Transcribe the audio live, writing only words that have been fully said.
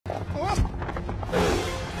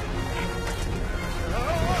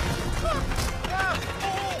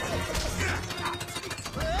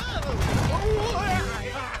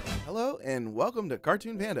welcome to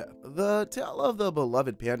Cartoon Panda. The tale of the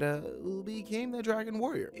beloved panda who became the Dragon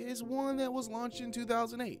Warrior is one that was launched in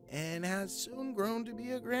 2008 and has soon grown to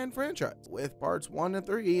be a grand franchise. With parts 1 and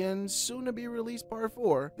 3 and soon to be released part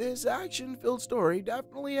 4, this action-filled story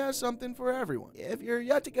definitely has something for everyone. If you're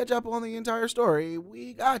yet to catch up on the entire story,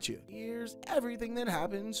 we got you. Here's everything that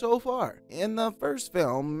happened so far. In the first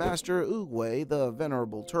film, Master Oogway, the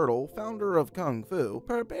venerable turtle, founder of Kung Fu,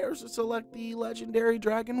 prepares to select the legendary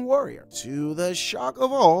Dragon Warrior. To the shock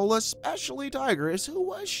of all, especially Tigress, who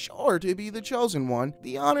was sure to be the chosen one,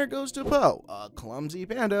 the honor goes to Po, a clumsy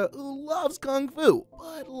panda who loves Kung Fu,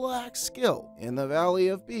 but lacks skill. In the Valley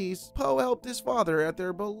of Peace, Po helped his father at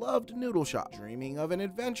their beloved noodle shop, dreaming of an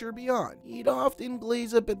adventure beyond. He'd often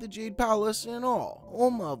glaze up at the Jade Palace and all,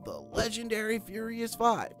 home of the legendary Furious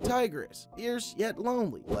Five: Tigress, fierce yet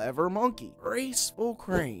lonely, clever monkey, graceful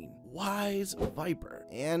crane, wise viper,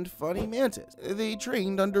 and funny mantis. They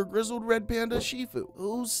trained under grizzled red panda Shifu,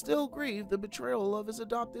 who still grieved the betrayal of his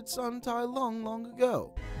adopted son Tai long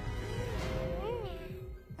ago.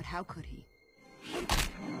 But how could he?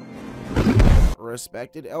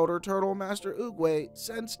 Respected elder turtle Master Oogway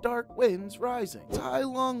sensed dark winds rising. Tai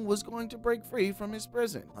Lung was going to break free from his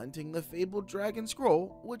prison, hunting the fabled dragon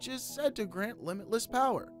scroll, which is said to grant limitless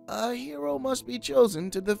power. A hero must be chosen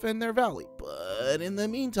to defend their valley, but in the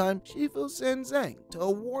meantime, Shifu sends Zhang to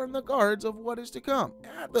warn the guards of what is to come.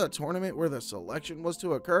 At the tournament where the selection was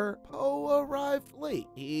to occur, Po arrived late.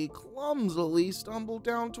 He clumsily stumbled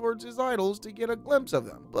down towards his idols to get a glimpse of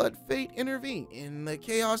them, but fate intervened. In the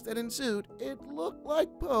chaos that ensued, it looked like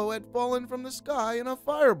Po had fallen from the sky in a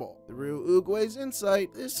fireball. Through Oogway's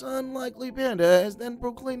insight, this unlikely panda has then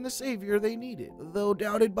proclaimed the savior they needed. Though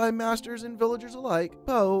doubted by masters and villagers alike,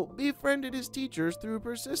 Po befriended his teachers through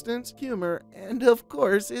persistence, humor, and of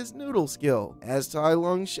course his noodle skill. As Tai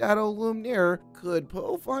Lung's shadow loomed nearer, could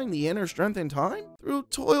Po find the inner strength and time? Through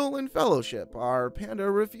toil and fellowship, our panda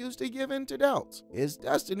refused to give in to doubts. His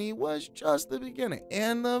destiny was just the beginning,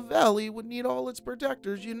 and the valley would need all its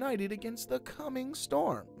protectors united against the coming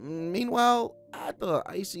storm. Meanwhile, at the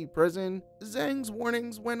icy prison, Zhang's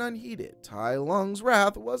warnings went unheeded. Tai Lung's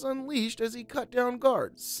wrath was unleashed as he cut down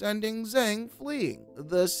guards, sending Zhang fleeing.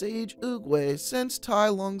 The sage Oogway sensed Tai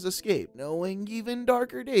Lung's escape, knowing even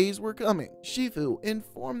darker days were coming. Shifu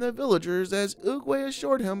informed the villagers as Oogway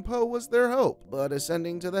assured him Po was their hope, but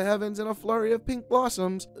ascending to the heavens in a flurry of pink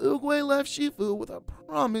blossoms, Oogway left Shifu with a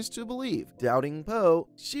promise to believe. Doubting Po,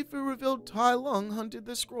 Shifu revealed Tai Lung hunted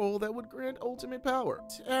the scroll that would grant ultimate power.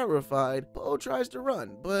 Terrified, Po tries to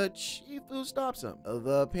run, but Shifu stops him.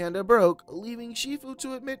 The panda broke, leaving Shifu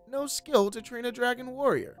to admit no skill to train a dragon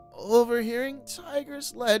warrior. Overhearing,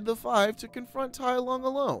 Tigress led the five to confront Tai Lung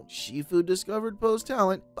alone. Shifu discovered Po's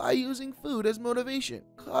talent by using food as motivation,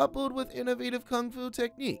 coupled with innovative kung fu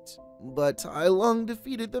techniques. But Tai Lung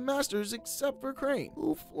defeated the masters except for Crane,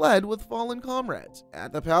 who fled with fallen comrades.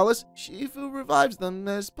 At the palace, Shifu revives them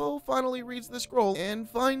as Po finally reads the scroll and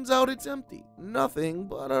finds out it's empty. Nothing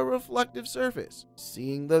but a reflective surface.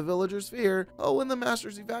 Seeing the villagers' fear, Po and the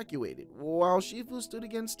masters evacuated, while Shifu stood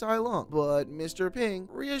against Tai Lung. But Mr. Ping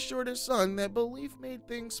reassured his son that belief made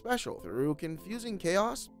things special. Through confusing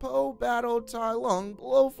chaos, Po battled Tai Lung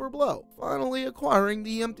blow for blow, finally acquiring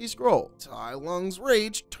the empty scroll. Tai Lung's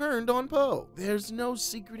rage turned on Po. There's no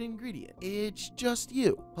secret ingredient. It's just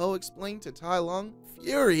you, Po explained to Tai Lung.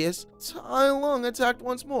 Furious, Tai Lung attacked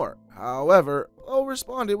once more. However, Po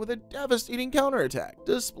responded with a devastating counterattack,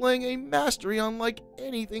 displaying a mastery unlike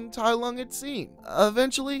anything Tai Lung had seen.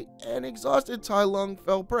 Eventually, an exhausted Tai Lung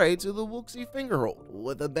fell prey to the Wuxi fingerhold.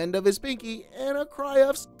 With a bend of his pinky and a cry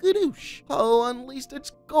of skadoosh, Po unleashed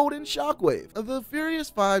its golden shockwave. The Furious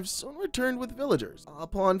Five soon returned with villagers.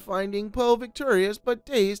 Upon finding Po victorious but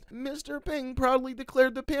dazed, Mr. Ping proudly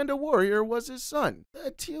declared the panda warrior was his son.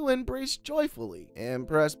 The two embraced joyfully.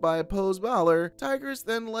 Impressed by Po's valor, Tigress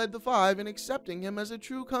then led the five in accepting him as a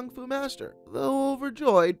true kung fu master. Though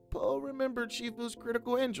overjoyed, Po remembered Shifu's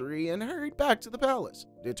critical injury and hurried back to the palace.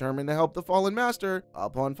 Determined to help the fallen master,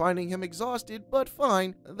 upon finding him exhausted but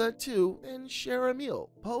fine, the two then share a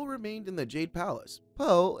meal. Po remained in the Jade Palace.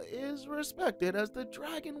 Po is respected as the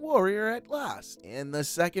Dragon Warrior at last. In the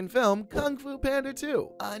second film, Kung Fu Panda 2,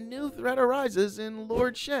 a new threat arises in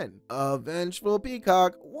Lord Shen, a vengeful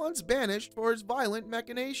peacock once banished for his violent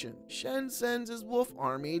machination. Shen sends his wolf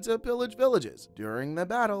army to pillage villages. During the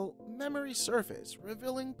battle, memories surface,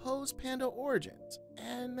 revealing Po's panda origins,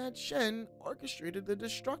 and that Shen orchestrated the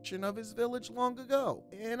destruction of his village long ago.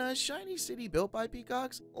 In a shiny city built by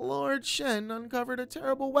peacocks, Lord Shen uncovered a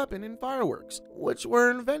terrible weapon and fireworks, which were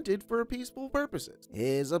invented for peaceful purposes.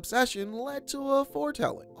 His obsession led to a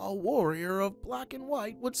foretelling. A warrior of black and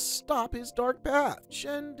white would stop his dark path.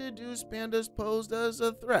 Shen deduced pandas posed as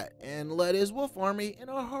a threat and led his wolf army in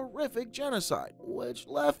a horrific genocide, which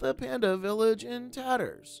left the panda village in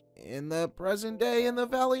tatters. In the present day in the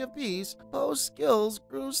Valley of Peace, Po's skills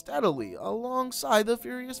grew steadily alongside the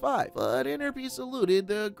Furious Five, but Inner Peace eluded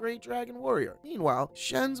the Great Dragon Warrior. Meanwhile,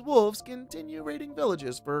 Shen's wolves continue raiding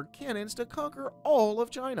villages for cannons to conquer all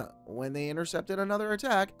of China. When they intercepted another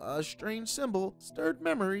attack, a strange symbol stirred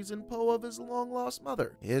memories in Po of his long-lost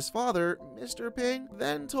mother. His father, Mr. Ping,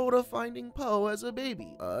 then told of finding Po as a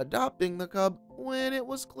baby, adopting the cub when it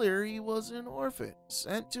was clear he was an orphan.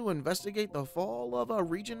 Sent to investigate the fall of a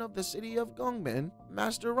region of the city of Gongmen,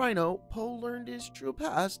 Master Rhino, Po learned his true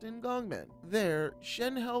past in Gongmen. There,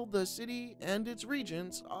 Shen held the city and its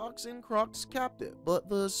regents, Ox and Crocs, captive, but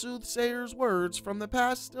the soothsayer's words from the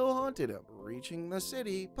past still haunted him. Reaching the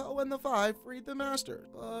city, Po and the Five freed the masters,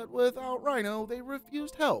 but without Rhino, they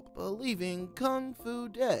refused help, believing Kung Fu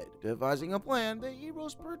dead. Devising a plan, the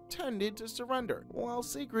heroes pretended to surrender, while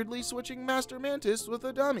secretly switching Master Mantis with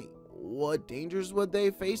a dummy. What dangers would they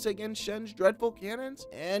face against Shen's dreadful cannons?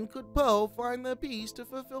 And could Po find the peace to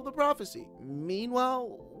fulfill the prophecy?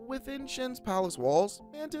 Meanwhile, within Shen's palace walls,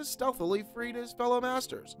 Mantis stealthily freed his fellow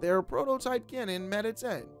masters. Their prototype cannon met its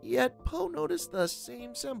end, yet Po noticed the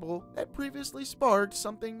same symbol that previously sparked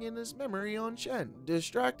something in his memory on Shen.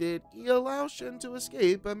 Distracted, he allows Shen to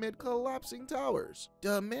escape amid collapsing towers.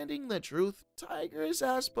 Demanding the truth, Tigress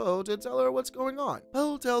asks Po to tell her what's going on.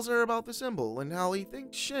 Po tells her about the symbol and how he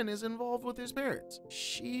thinks Shen is involved with his parents.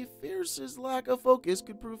 She fears his lack of focus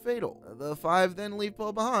could prove fatal. The Five then leave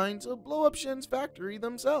Po behind to blow up Shen's factory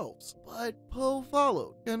themselves. But Po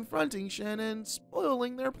followed, confronting Shen and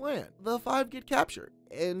spoiling their plan. The Five get captured,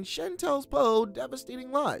 and Shen tells Po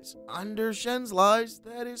devastating lies. Under Shen's lies,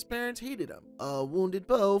 that his parents hated him. A wounded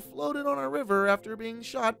Po floated on a river after being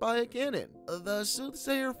shot by a cannon. The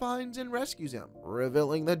soothsayer finds and rescues him,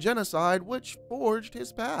 revealing the genocide which forged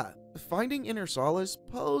his path. Finding inner solace,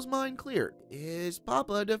 Po's mind cleared. His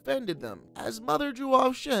papa defended them, as mother drew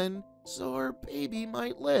off Shen so her baby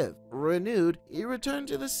might live. Renewed, he returned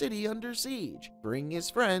to the city under siege. Bringing his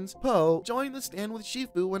friends, Po joined the stand with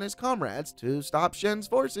Shifu and his comrades to stop Shen's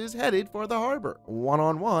forces headed for the harbor.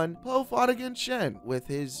 One-on-one, Po fought against Shen. With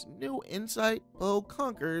his new insight, Po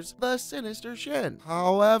conquers the sinister Shen.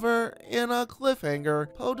 However, in a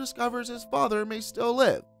cliffhanger, Po discovers his father may still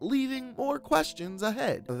live, leaving more questions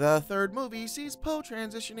ahead. The third movie sees Po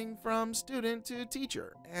transitioning from student to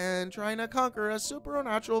teacher and trying to conquer a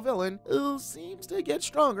supernatural villain who seems to get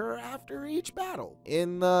stronger after each battle.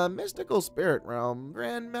 In the mystical spirit realm,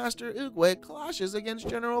 Grandmaster Oogway clashes against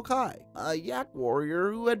General Kai, a yak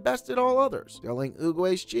warrior who had bested all others. Stealing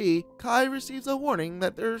Oogway's chi, Kai receives a warning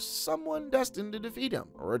that there's someone destined to defeat him.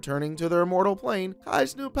 Returning to their mortal plane,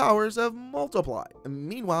 Kai's new powers have multiplied.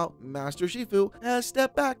 Meanwhile, Master Shifu has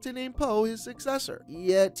stepped back to name Po his successor.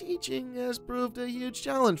 Yet teaching has proved a huge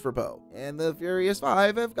challenge for Po, and the Furious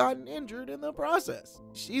Five have gotten injured in the process.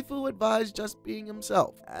 Shifu advised just being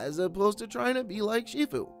himself, as opposed to trying to be like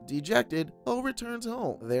Shifu. Dejected, Po returns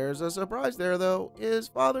home. There's a surprise there though. His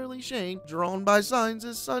father Li Shang, drawn by signs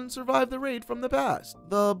his son survived the raid from the past.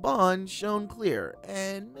 The bond shone clear,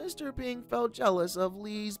 and Mr. Ping felt jealous of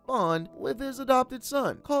Li's bond with his adopted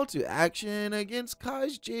son. Called to action against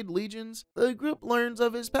Kai's Jade Legions, the group learns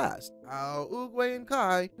of his past, how Oogway and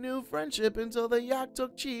Kai knew friendship until the yak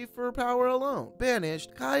took chi for power alone.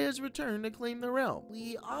 Banished, Kai has returned to claim the realm.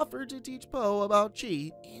 Li offered to teach Po about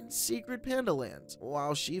chi in secret panda lands,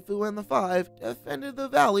 while Shifu and the Five defended the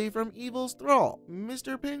valley from evil's thrall.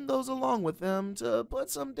 Mr. Ping goes along with them to put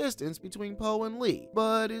some distance between Po and Li,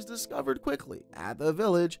 but is discovered quickly. At the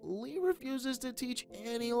village, Li refuses to teach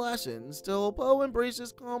any lessons till Po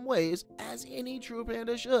embraces calm ways, as any true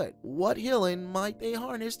panda should. What healing might they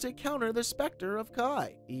harness to counter the specter of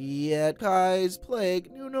Kai? Yet Kai's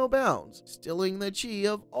plague knew no bounds, stealing the chi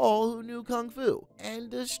of all who knew Kung Fu, and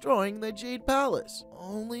destroying the Jade Palace.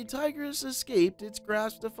 Only Tigress escaped its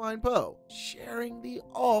grasp to find Po, sharing the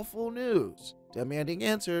awful news. Demanding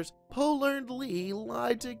answers, Po learned Li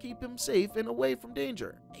lied to keep him safe and away from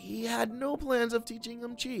danger. He had no plans of teaching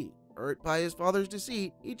him chi. Hurt by his father's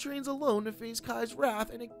deceit, he trains alone to face Kai's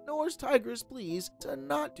wrath and ignores Tiger's pleas to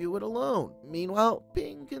not do it alone. Meanwhile,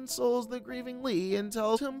 Ping consoles the grieving Lee and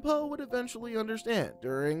tells him Po would eventually understand.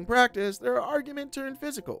 During practice, their argument turned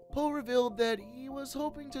physical. Po revealed that he was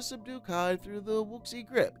hoping to subdue Kai through the Wuxi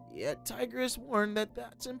grip, yet Tigress warned that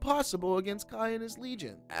that's impossible against Kai and his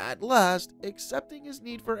legion. At last, accepting his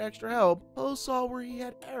need for extra help, Po saw where he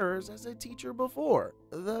had errors as a teacher before.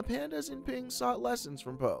 The pandas and Ping sought lessons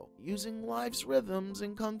from Po, using life's rhythms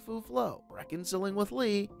and Kung Fu flow. Reconciling with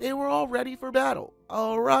Lee, they were all ready for battle.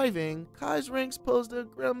 Arriving, Kai's ranks posed a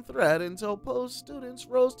grim threat until Po's students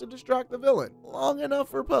rose to distract the villain, long enough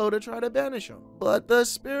for Po to try to banish him. But the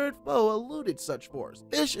spirit foe eluded such force,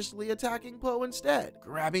 viciously attacking Po instead.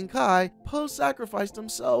 Grabbing Kai, Po sacrificed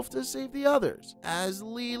himself to save the others. As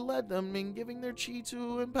Lee led them in giving their chi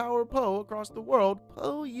to empower Po across the world,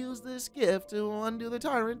 Po used this gift to undo the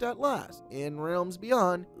tyrant at last. In realms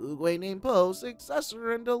beyond, Oogway named Po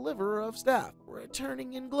successor and deliverer of staff,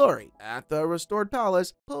 returning in glory. At the restored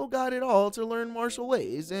palace, Po got it all to learn martial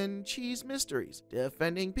ways and Chi's mysteries,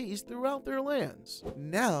 defending peace throughout their lands.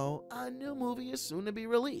 Now, a new movie is soon to be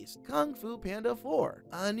released, Kung Fu Panda 4.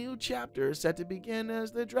 A new chapter is set to begin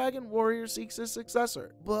as the Dragon Warrior seeks his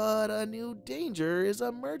successor, but a new danger is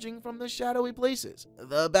emerging from the shadowy places.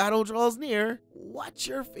 The battle draws near. What's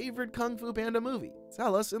your favorite Kung Fu Panda movie?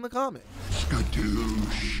 Tell us in the comments.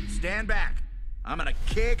 Stand back. I'm gonna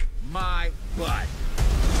kick my butt.